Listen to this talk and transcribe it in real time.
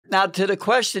Now, to the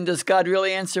question, does God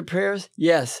really answer prayers?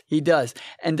 Yes, he does.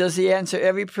 And does he answer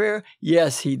every prayer?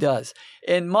 Yes, he does.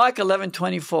 In Mark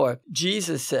 11:24,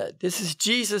 Jesus said, this is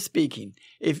Jesus speaking,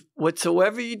 if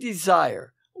whatsoever you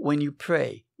desire when you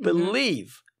pray,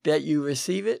 believe that you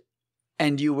receive it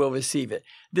and you will receive it.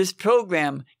 This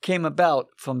program came about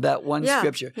from that one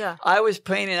scripture. Yeah. I was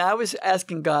praying and I was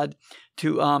asking God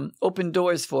to open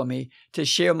doors for me to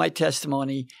share my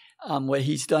testimony, what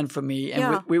he's done for me.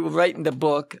 And we were writing the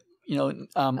book,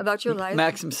 about your life.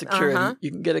 Maximum Security.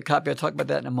 You can get a copy. I'll talk about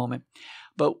that in a moment.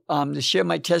 But to share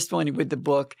my testimony with the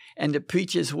book and to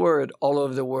preach his word all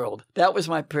over the world. That was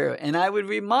my prayer. And I would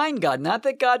remind God, not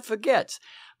that God forgets,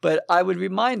 but I would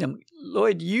remind him,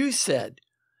 Lord, you said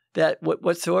that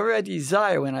whatsoever I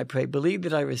desire when I pray, believe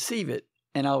that I receive it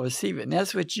and I'll receive it. And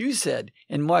that's what you said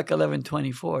in Mark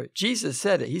 11:24. Jesus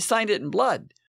said it. He signed it in blood.